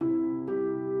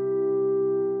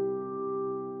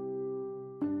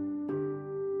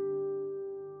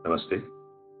Namaste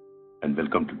and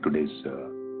welcome to today's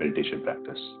meditation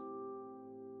practice.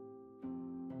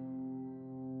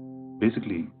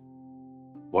 Basically,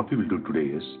 what we will do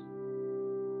today is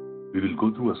we will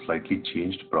go through a slightly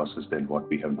changed process than what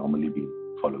we have normally been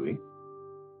following,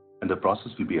 and the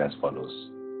process will be as follows.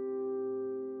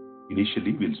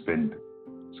 Initially, we'll spend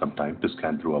some time to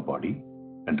scan through our body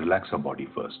and relax our body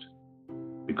first,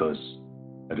 because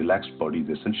a relaxed body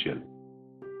is essential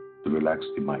to relax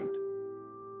the mind.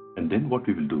 And then what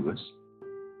we will do is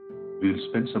we will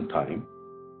spend some time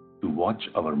to watch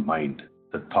our mind,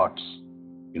 the thoughts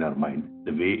in our mind,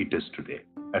 the way it is today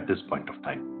at this point of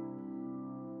time.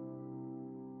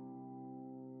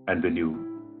 And when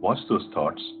you watch those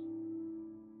thoughts,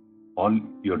 all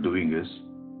you're doing is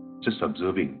just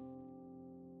observing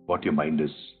what your mind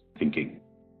is thinking,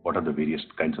 what are the various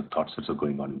kinds of thoughts that are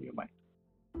going on in your mind.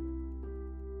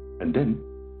 And then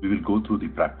we will go through the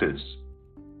practice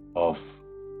of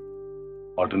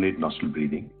alternate nostril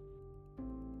breathing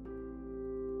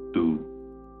to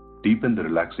deepen the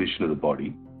relaxation of the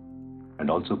body and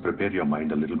also prepare your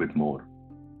mind a little bit more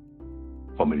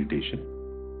for meditation,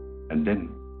 and then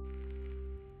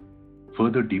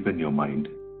further deepen your mind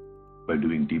by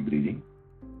doing deep breathing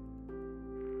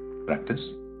practice,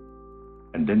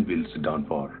 and then we'll sit down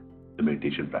for the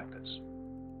meditation practice.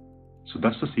 So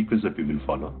that's the sequence that we will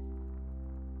follow.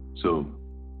 So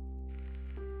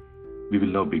we will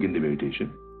now begin the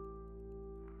meditation.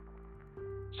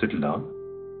 Settle down.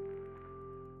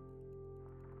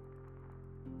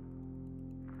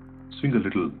 Swing a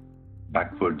little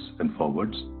backwards and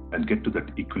forwards and get to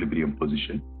that equilibrium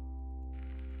position.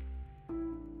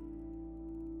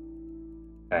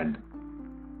 And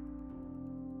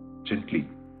gently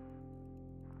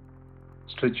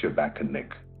stretch your back and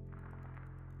neck.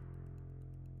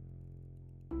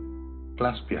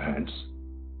 Clasp your hands,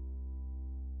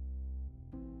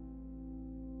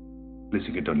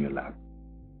 placing it on your lap.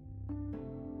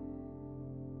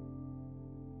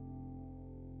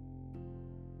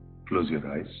 Close your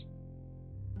eyes.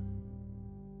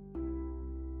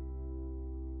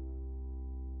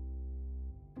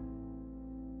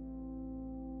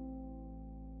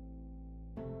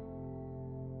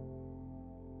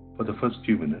 For the first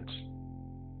few minutes,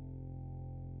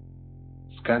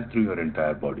 scan through your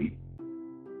entire body,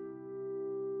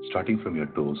 starting from your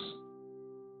toes,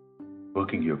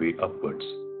 working your way upwards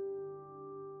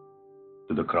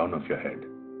to the crown of your head.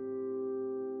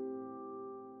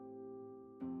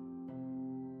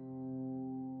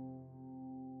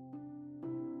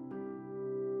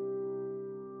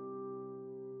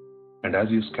 And as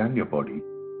you scan your body,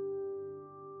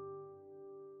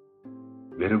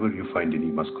 wherever you find any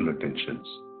muscular tensions,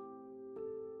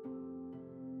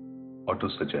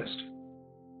 auto-suggest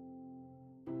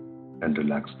and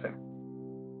relax them.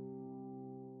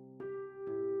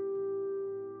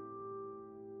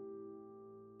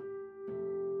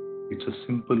 It's a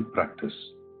simple practice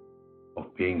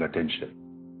of paying attention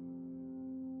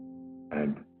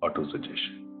and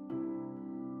auto-suggestion.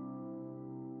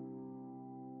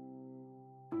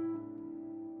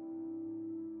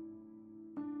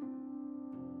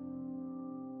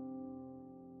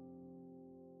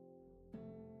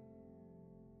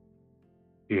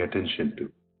 Pay attention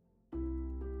to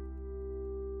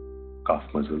calf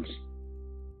muscles,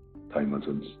 thigh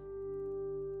muscles,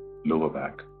 lower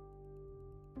back,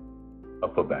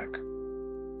 upper back,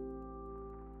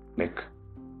 neck,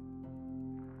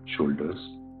 shoulders,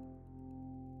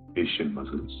 facial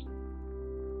muscles.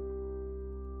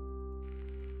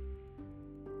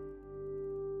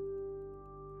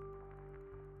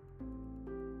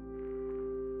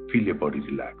 Feel your body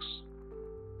relax.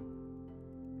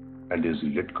 And as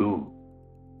you let go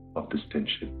of this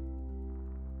tension,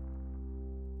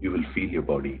 you will feel your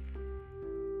body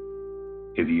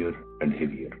heavier and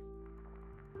heavier.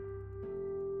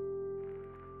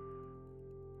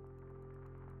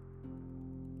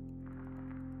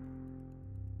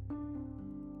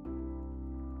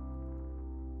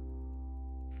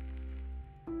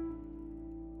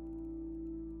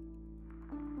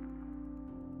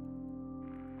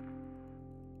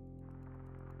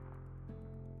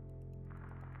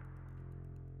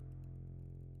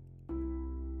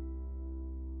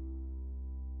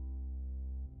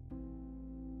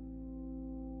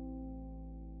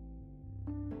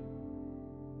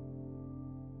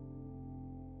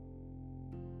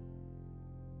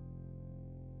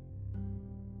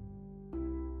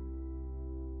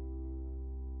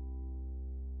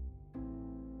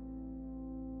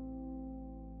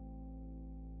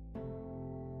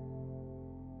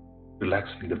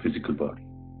 Relaxing the physical body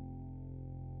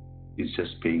is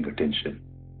just paying attention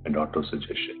and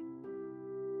auto-suggestion.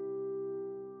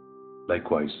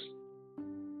 Likewise,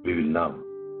 we will now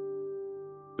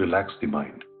relax the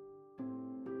mind.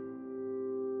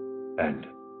 And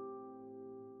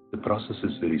the process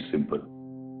is very simple.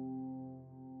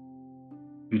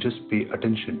 You just pay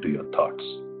attention to your thoughts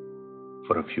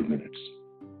for a few minutes.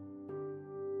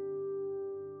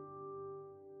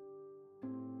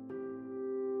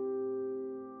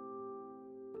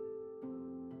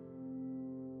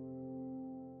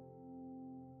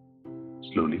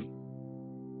 Slowly,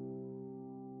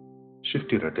 shift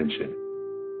your attention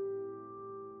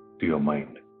to your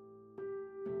mind,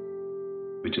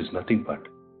 which is nothing but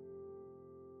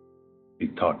the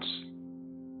thoughts,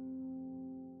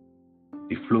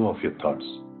 the flow of your thoughts.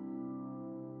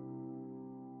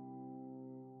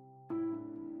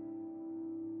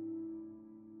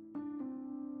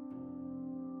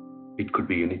 It could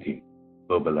be anything,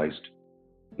 verbalized,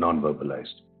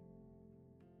 non-verbalized,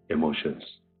 emotions.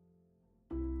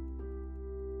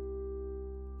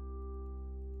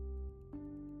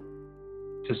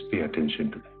 Just pay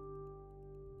attention to them.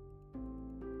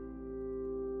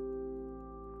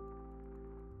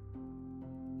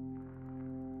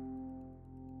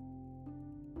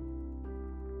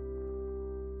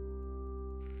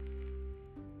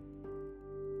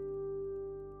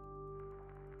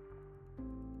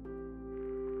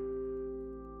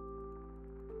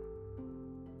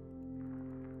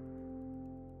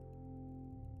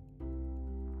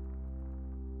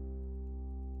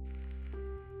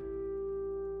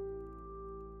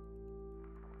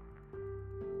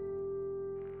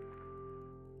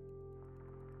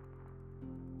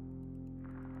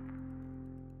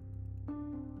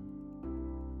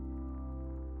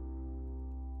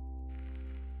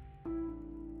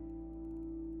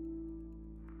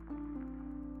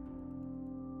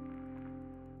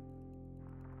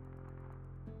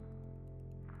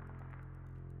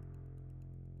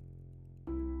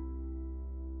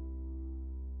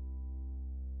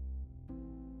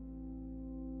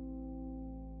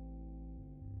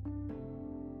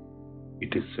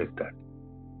 It is said that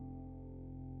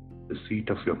the seat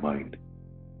of your mind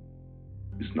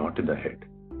is not in the head,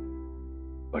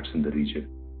 but in the region,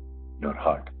 in your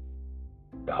heart,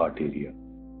 the heart area.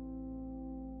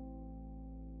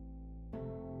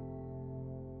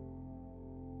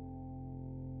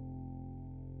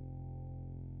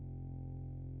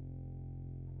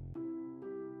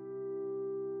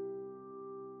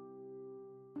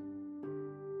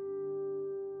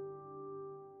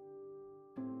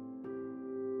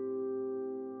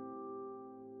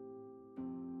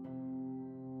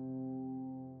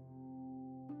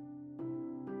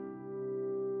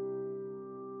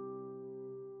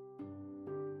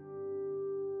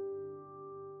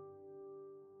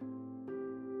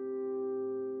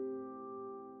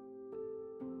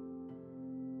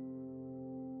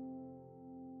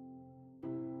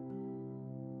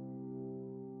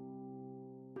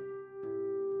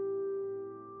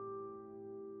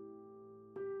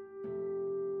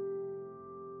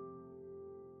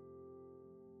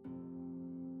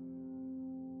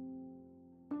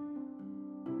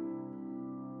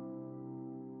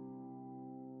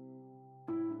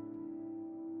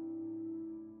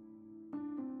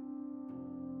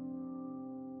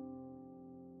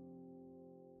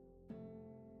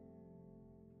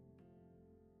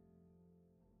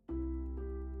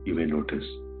 You may notice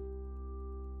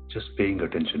just paying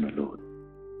attention alone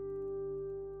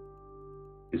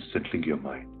is settling your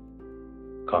mind,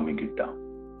 calming it down.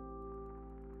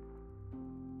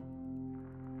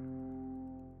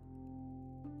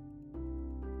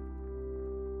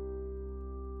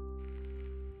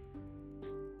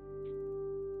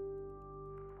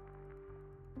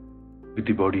 With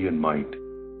the body and mind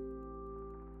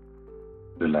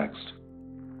relaxed,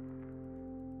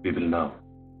 we will now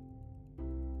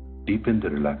deepen the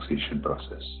relaxation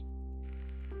process.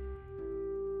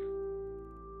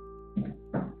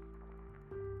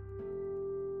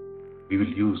 We will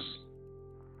use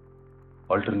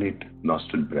alternate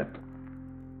nostril breath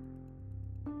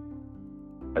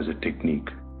as a technique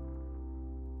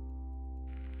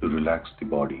to relax the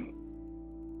body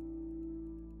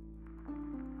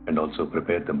and also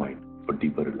prepare the mind for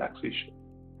deeper relaxation.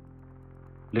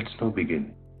 Let's now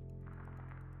begin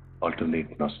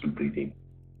alternate nostril breathing.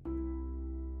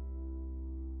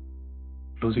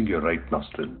 Closing your right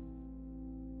nostril,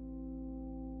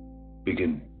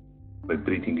 begin by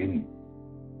breathing in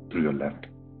through your left.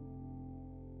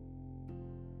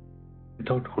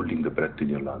 Without holding the breath in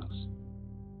your lungs,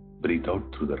 breathe out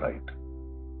through the right.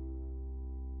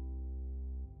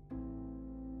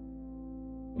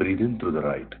 Breathe in through the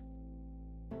right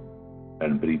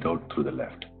and breathe out through the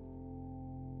left.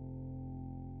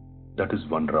 That is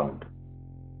one round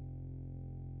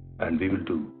and we will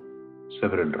do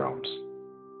several rounds.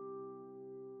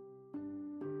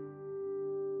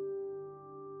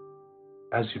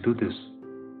 As you do this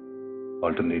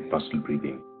alternate nostril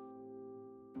breathing,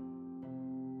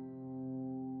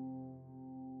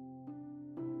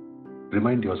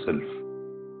 remind yourself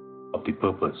of the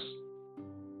purpose.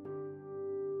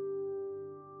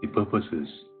 The purpose is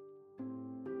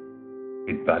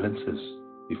it balances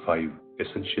the 5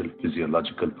 essential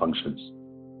physiological functions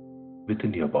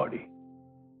within your body: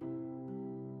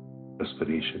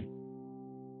 respiration,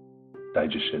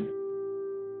 digestion,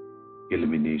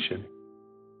 elimination,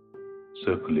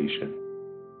 circulation,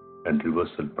 and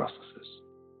reversal processes.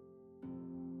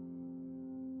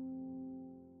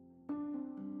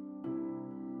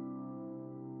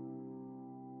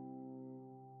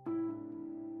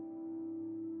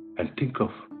 And think of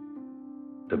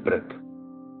the breath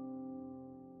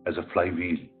as a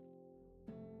flywheel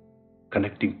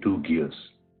connecting 2 gears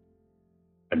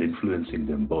and influencing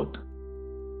them both,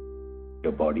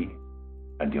 your body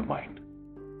and your mind.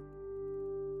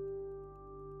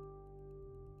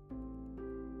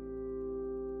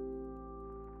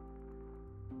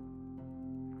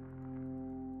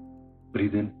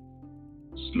 Breathe in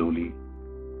slowly,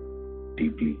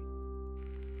 deeply,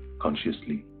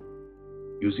 consciously,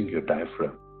 using your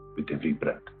diaphragm with every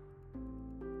breath.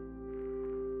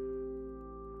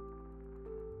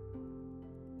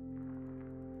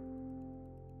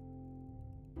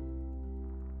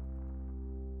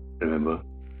 Remember,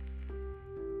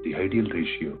 the ideal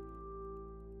ratio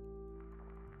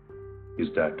is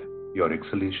that your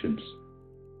exhalations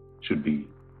should be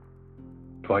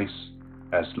twice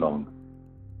as long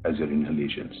as your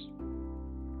inhalations.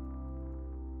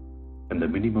 And the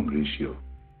minimum ratio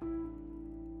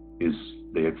is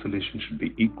the exhalation should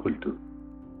be equal to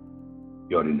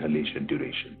your inhalation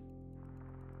duration.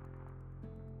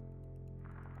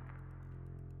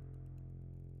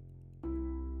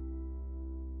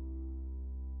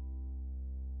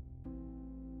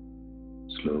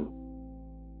 Slow,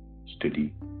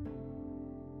 steady,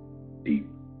 deep,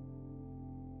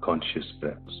 conscious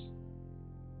breaths.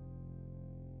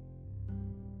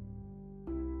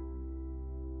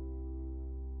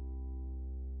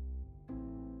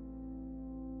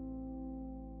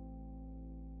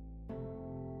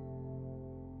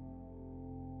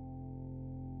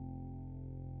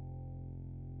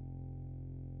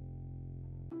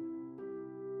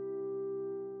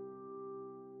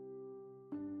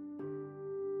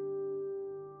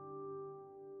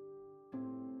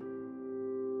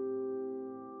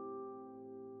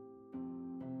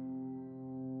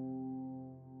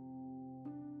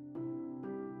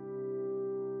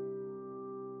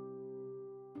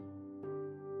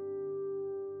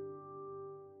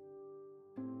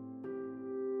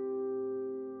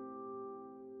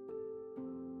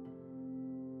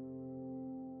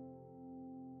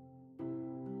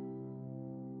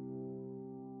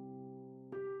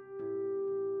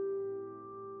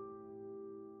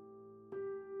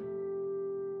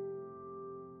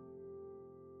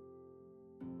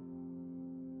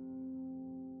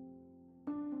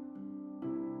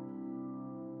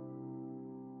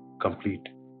 Complete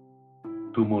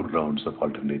 2 more rounds of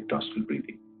alternate nostril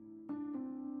breathing.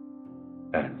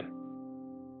 And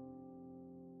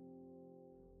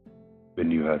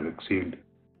when you have exhaled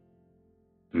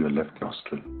through your left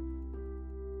nostril,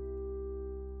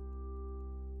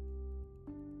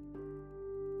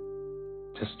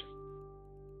 just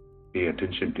pay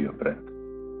attention to your breath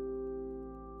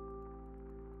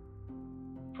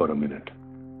for a minute.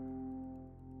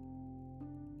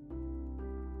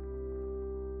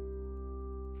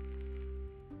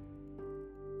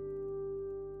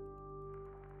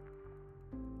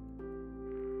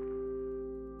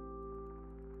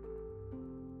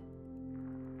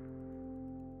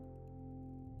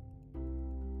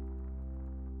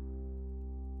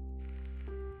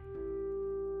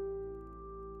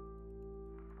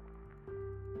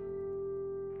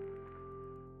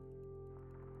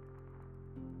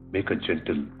 Make a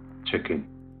gentle check-in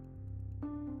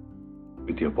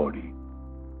with your body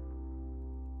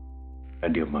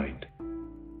and your mind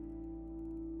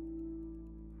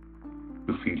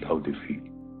to feel how they feel.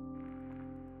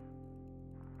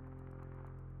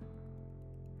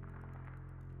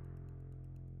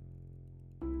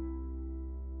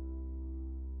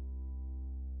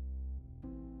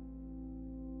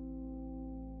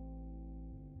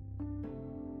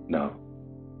 Now,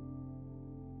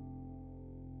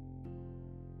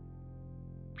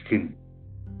 begin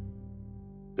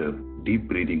the deep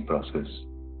breathing process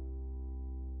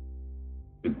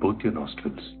with both your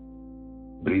nostrils.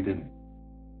 Breathe in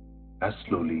as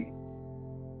slowly,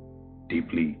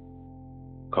 deeply,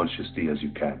 consciously as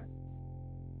you can,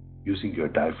 using your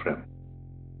diaphragm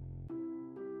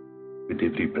with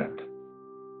every breath.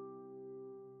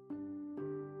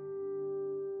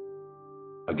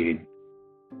 Again,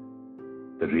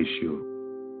 the ratio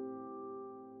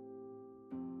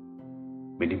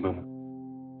minimum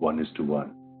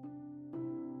 1:1,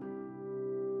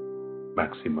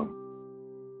 maximum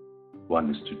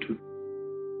 1:2,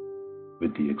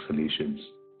 with the exhalations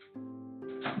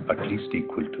at least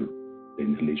equal to the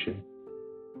inhalation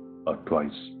or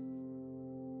twice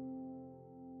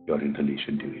your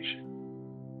inhalation duration.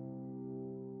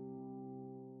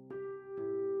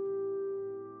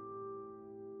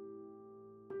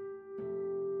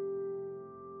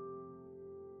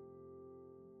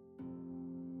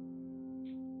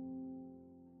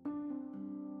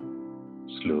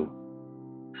 Slow,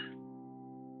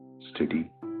 steady,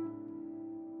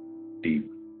 deep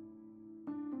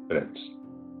breaths.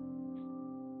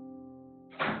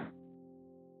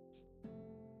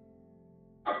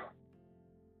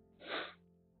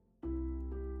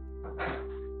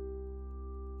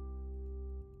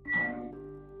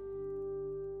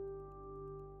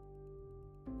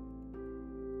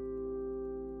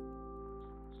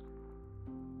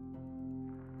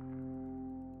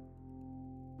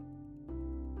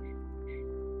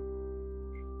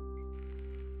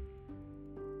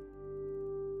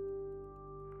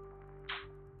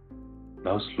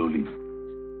 Now slowly,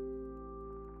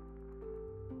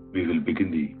 we will begin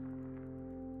the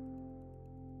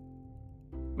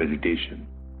meditation.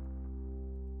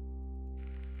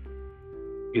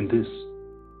 In this,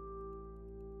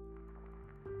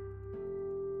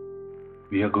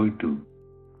 we are going to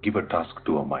give a task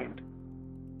to our mind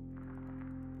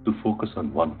to focus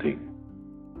on one thing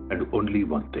and only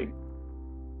one thing,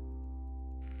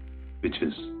 which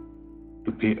is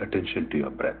to pay attention to your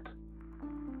breath,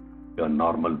 your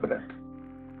normal breath.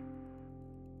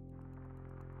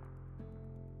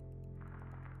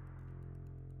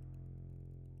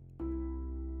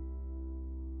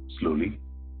 Slowly,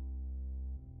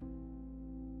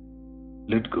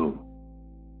 let go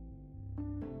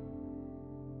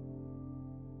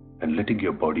and letting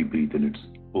your body breathe in its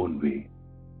own way.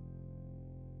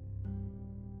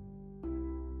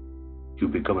 You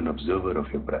become an observer of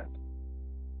your breath.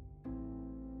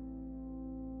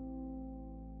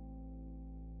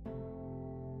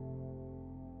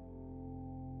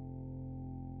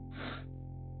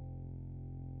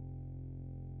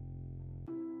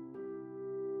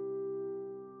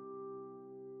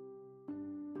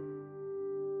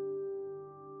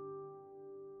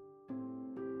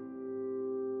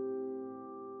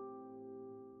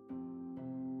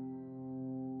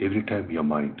 Every time your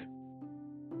mind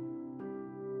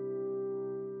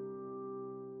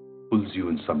pulls you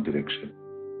in some direction,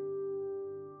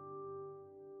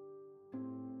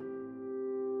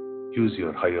 use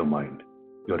your higher mind,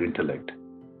 your intellect,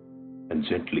 and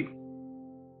gently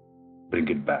bring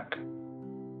it back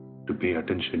to pay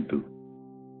attention to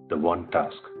the one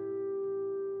task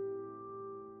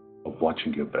of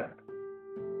watching your breath,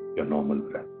 your normal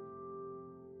breath.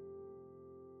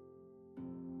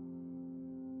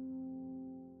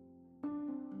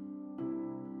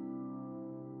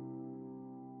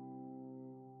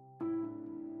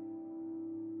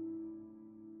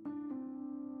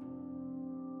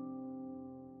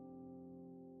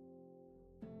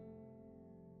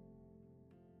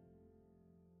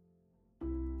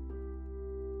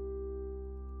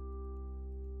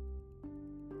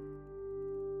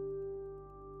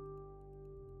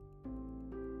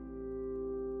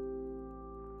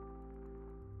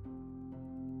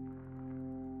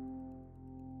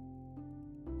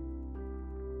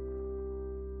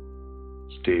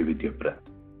 Stay with your breath.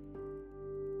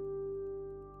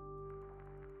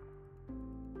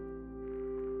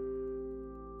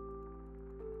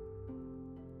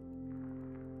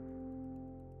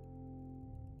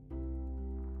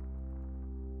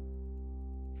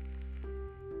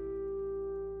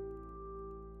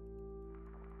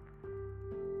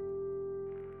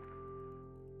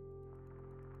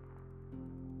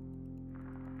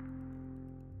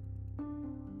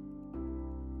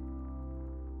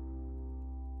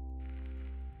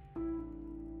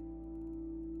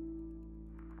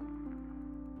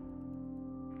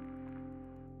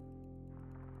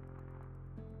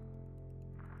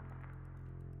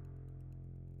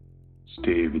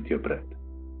 Stay with your breath.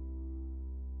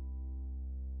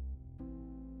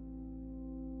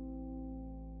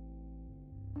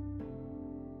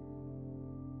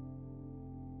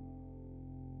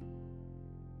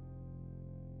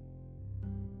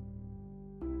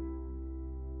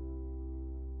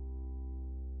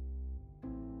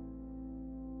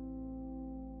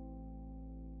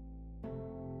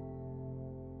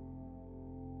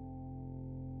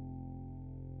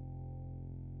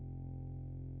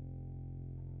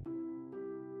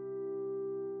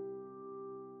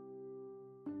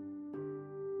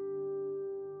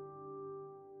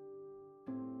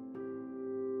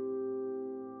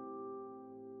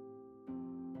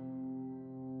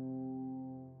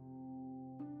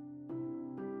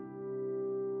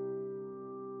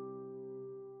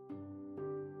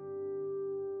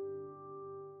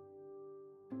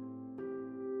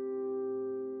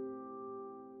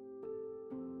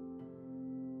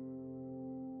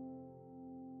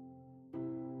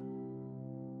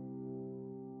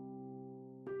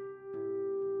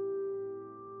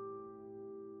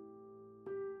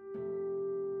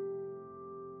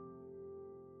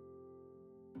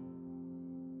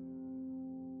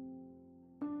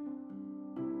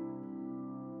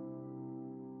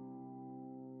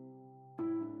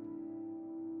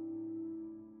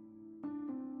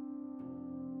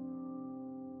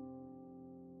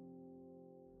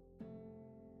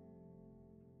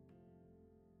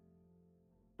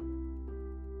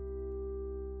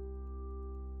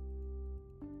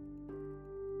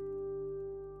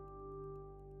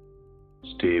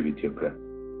 Stay with your breath.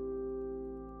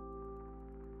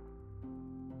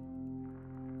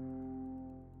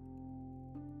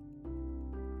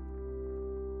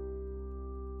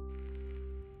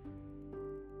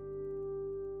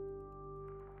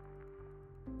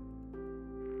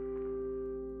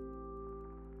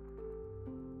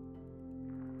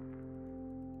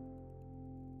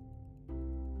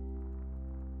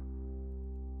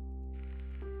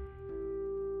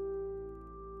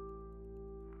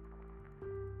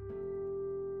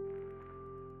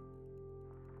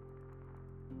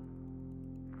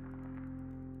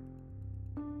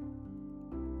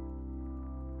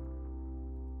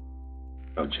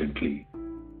 Now gently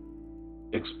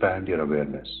expand your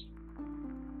awareness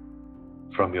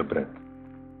from your breath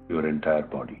to your entire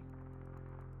body.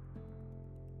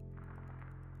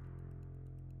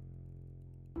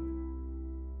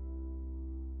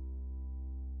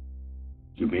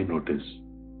 You may notice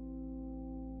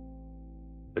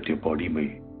that your body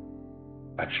may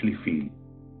actually feel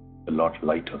a lot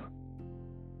lighter.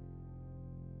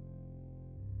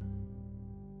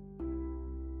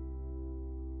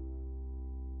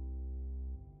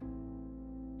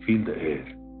 Feel the air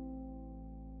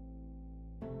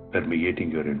permeating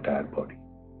your entire body,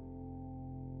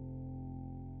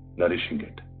 nourishing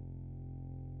it.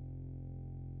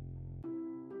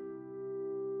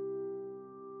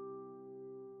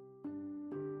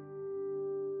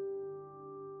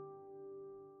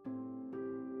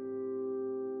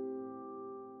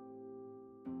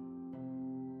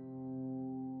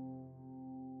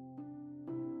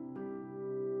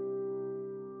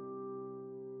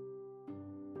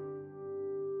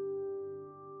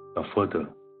 Now further,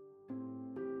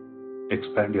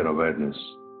 expand your awareness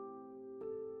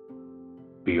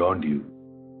beyond you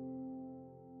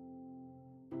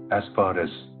as far as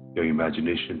your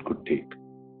imagination could take,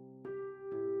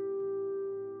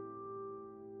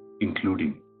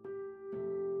 including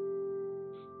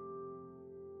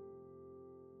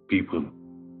people,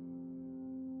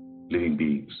 living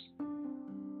beings,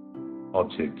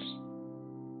 objects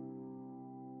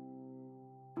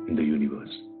in the universe.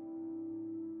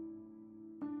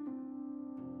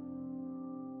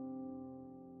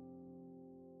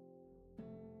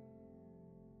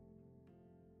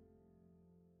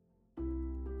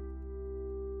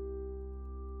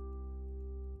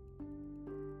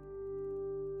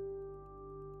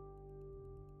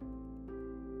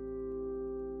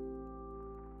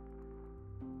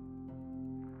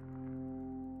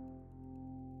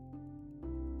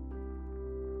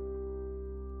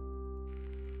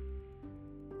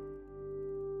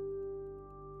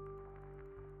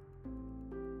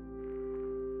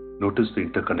 Notice the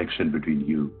interconnection between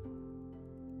you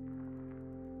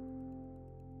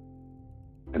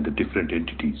and the different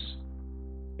entities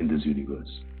in this universe,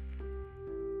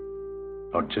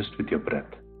 not just with your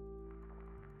breath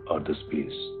or the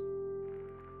space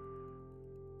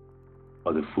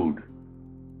or the food,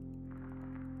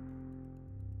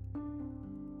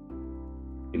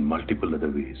 in multiple other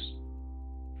ways.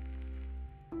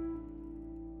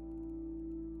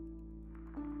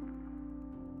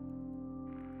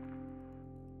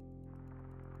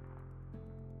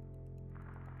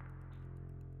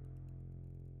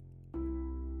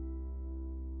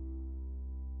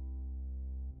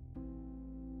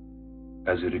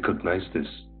 As you recognize this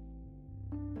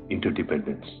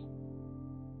interdependence,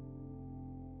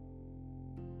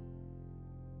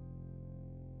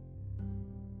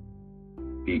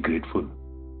 be grateful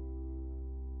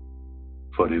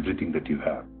for everything that you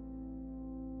have.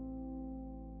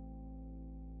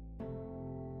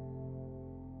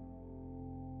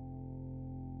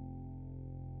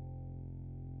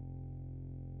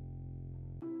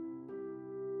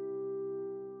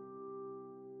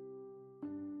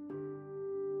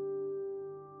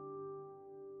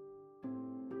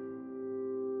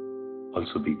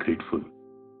 Also be grateful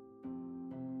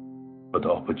for the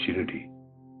opportunity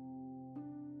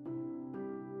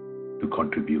to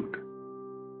contribute.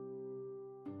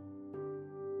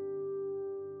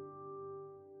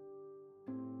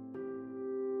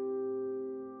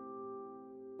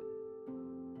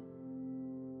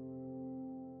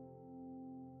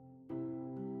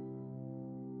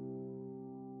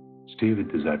 Stay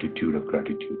with this attitude of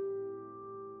gratitude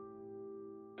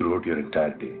throughout your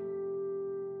entire day.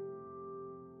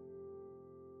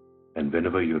 And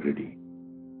whenever you're ready,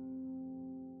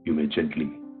 you may gently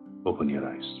open your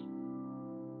eyes.